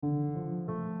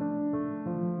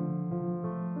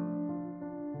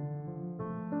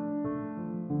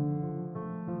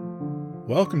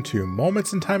Welcome to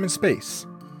Moments in Time and Space,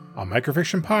 a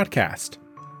microfiction podcast,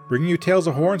 bringing you tales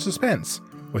of horror and suspense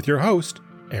with your host,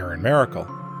 Aaron Miracle.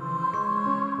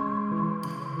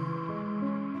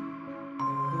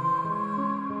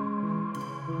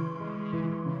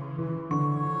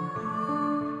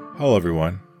 Hello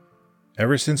everyone.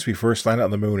 Ever since we first landed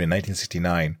on the moon in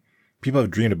 1969, people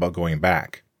have dreamed about going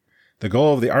back. The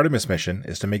goal of the Artemis mission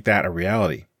is to make that a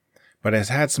reality, but it has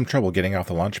had some trouble getting off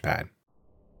the launch pad.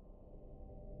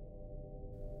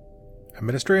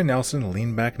 Administrator Nelson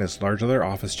leaned back in his large leather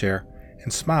office chair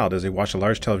and smiled as he watched a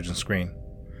large television screen.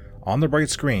 On the bright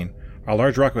screen, our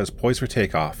large rocket was poised for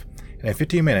takeoff, and in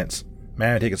 15 minutes,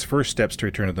 man would take its first steps to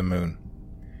return to the moon.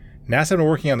 NASA had been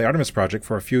working on the Artemis project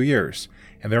for a few years,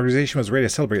 and the organization was ready to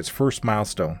celebrate its first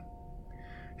milestone.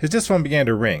 His desk phone began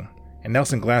to ring, and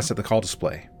Nelson glanced at the call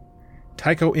display.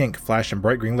 Tycho Inc. flashed in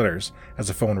bright green letters as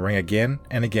the phone rang again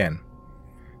and again.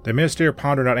 The administrator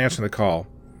pondered not answering the call,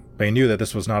 but he knew that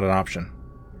this was not an option.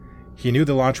 He knew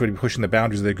the launch would be pushing the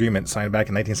boundaries of the agreement signed back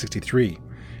in 1963, and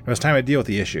it was time to deal with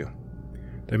the issue.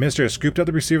 The administrator scooped up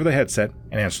the receiver of the headset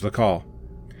and answered the call.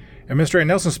 "Administrator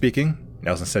Nelson speaking,"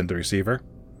 Nelson said to the receiver.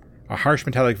 A harsh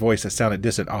metallic voice that sounded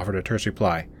distant offered a terse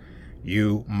reply.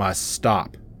 "You must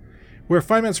stop. We're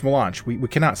 5 minutes from launch. We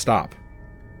cannot stop.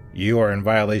 You are in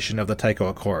violation of the Tycho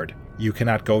Accord. You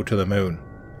cannot go to the moon."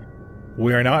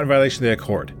 "We are not in violation of the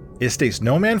Accord. It states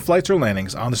no manned flights or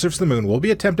landings on the surface of the moon will be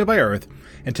attempted by Earth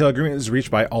until agreement is reached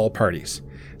by all parties.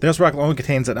 This rocket only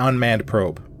contains an unmanned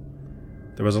probe."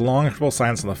 There was a long and troubled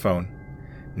silence on the phone.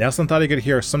 Nelson thought he could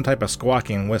hear some type of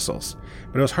squawking and whistles,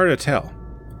 but it was hard to tell.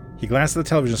 He glanced at the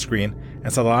television screen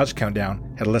and saw the launch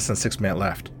countdown had less than 6 minutes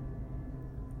left.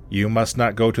 "You must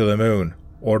not go to the moon,"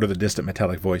 ordered the distant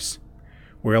metallic voice.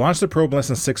 "We will launch the probe in less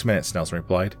than 6 minutes, Nelson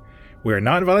replied. "We are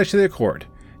not in violation of the Accord.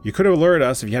 You could have alerted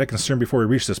us if you had a concern before we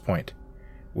reached this point."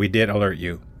 "We did alert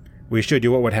you. We showed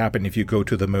you what would happen if you go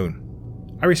to the moon."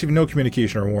 "I received no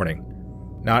communication or warning."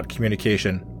 "Not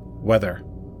communication. Weather."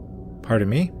 "Pardon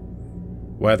me?"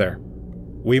 "Weather.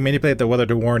 We manipulate the weather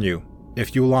to warn you.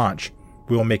 If you launch,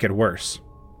 we will make it worse."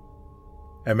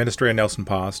 Administrator Nelson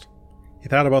paused. He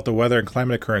thought about the weather and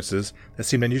climate occurrences that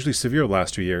seemed unusually severe the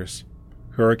last 2 years.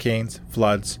 Hurricanes,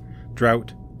 floods,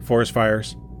 drought, forest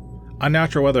fires.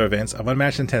 Unnatural weather events of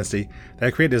unmatched intensity that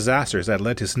had created disasters that had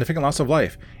led to significant loss of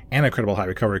life and incredible high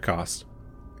recovery costs.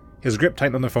 His grip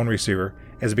tightened on the phone receiver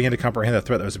as he began to comprehend the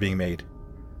threat that was being made.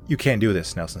 "You can't do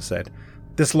this," Nelson said.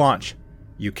 "This launch,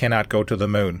 you cannot go to the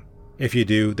moon. If you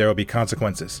do, there will be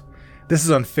consequences. This is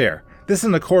unfair. This is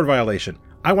an Accord violation.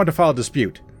 I want to file a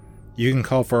dispute. You can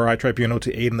call for our tribunal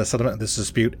to aid in the settlement of this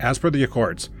dispute as per the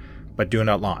Accords, but do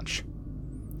not launch."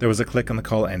 There was a click and the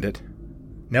call ended.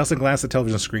 Nelson glanced at the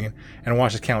television screen and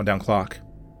watched the countdown clock.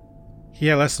 He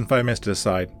had less than 5 minutes to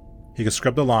decide. He could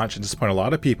scrub the launch and disappoint a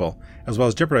lot of people, as well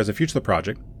as jeopardize the future of the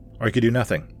project, or he could do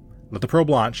nothing, let the probe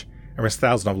launch, and risk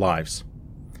thousands of lives.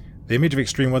 The image of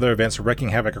extreme weather events wreaking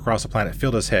havoc across the planet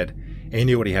filled his head, and he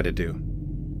knew what he had to do.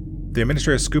 The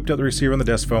administrator scooped up the receiver on the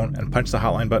desk phone and punched the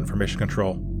hotline button for mission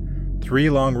control. 3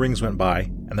 long rings went by,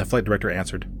 and the flight director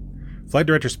answered. "Flight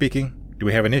director speaking. Do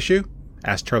we have an issue?"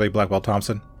 asked Charlie Blackwell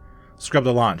Thompson. "Scrub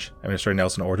the launch," Administrator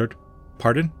Nelson ordered.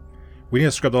 "Pardon?" "We need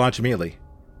to scrub the launch immediately."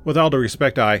 "With all due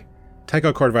respect, Tycho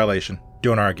Accord violation.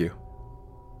 Don't argue."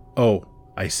 "Oh,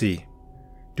 I see.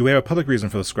 Do we have a public reason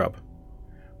for the scrub?"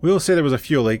 "We will say there was a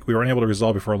fuel leak we were unable to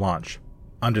resolve before launch."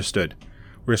 "Understood.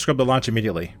 We will scrub the launch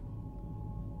immediately."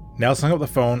 Nelson hung up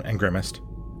the phone and grimaced.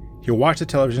 He watched the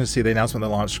television to see the announcement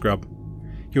of the launch scrub.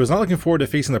 He was not looking forward to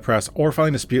facing the press or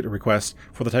filing dispute requests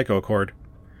for the Tycho Accord.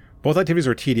 Both activities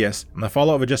were tedious, and the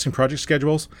fallout of adjusting project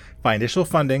schedules, finding additional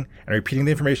funding, and repeating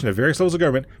the information to various levels of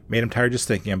government made him tired just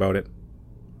thinking about it.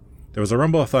 There was a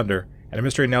rumble of thunder, and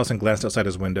Administrator Nelson glanced outside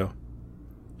his window.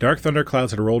 Dark thunder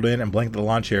clouds had rolled in and blanketed the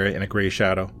launch area in a gray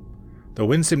shadow. The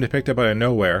wind seemed to pick up out of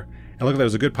nowhere, and looked like there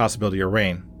was a good possibility of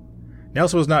rain.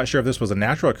 Nelson was not sure if this was a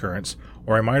natural occurrence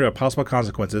or a reminder of possible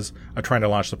consequences of trying to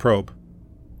launch the probe.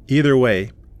 Either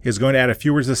way, he was going to add a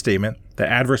few words to the statement that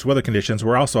adverse weather conditions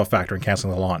were also a factor in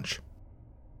canceling the launch.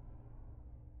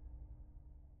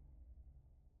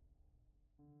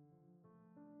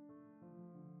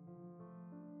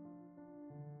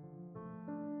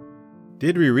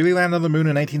 Did we really land on the moon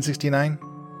in 1969?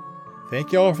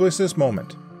 Thank you all for listening to this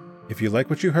moment. If you like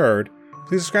what you heard,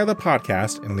 please subscribe to the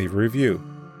podcast and leave a review.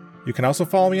 You can also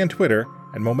follow me on Twitter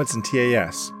at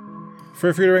MomentsInTAS.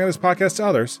 Feel free to bring this podcast to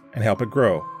others and help it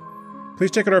grow. Please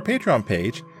check out our Patreon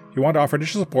page if you want to offer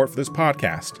additional support for this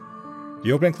podcast.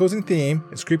 The opening and closing theme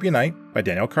is Creepy Night by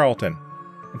Daniel Carlton.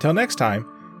 Until next time,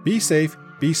 be safe,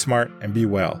 be smart, and be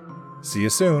well. See you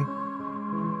soon.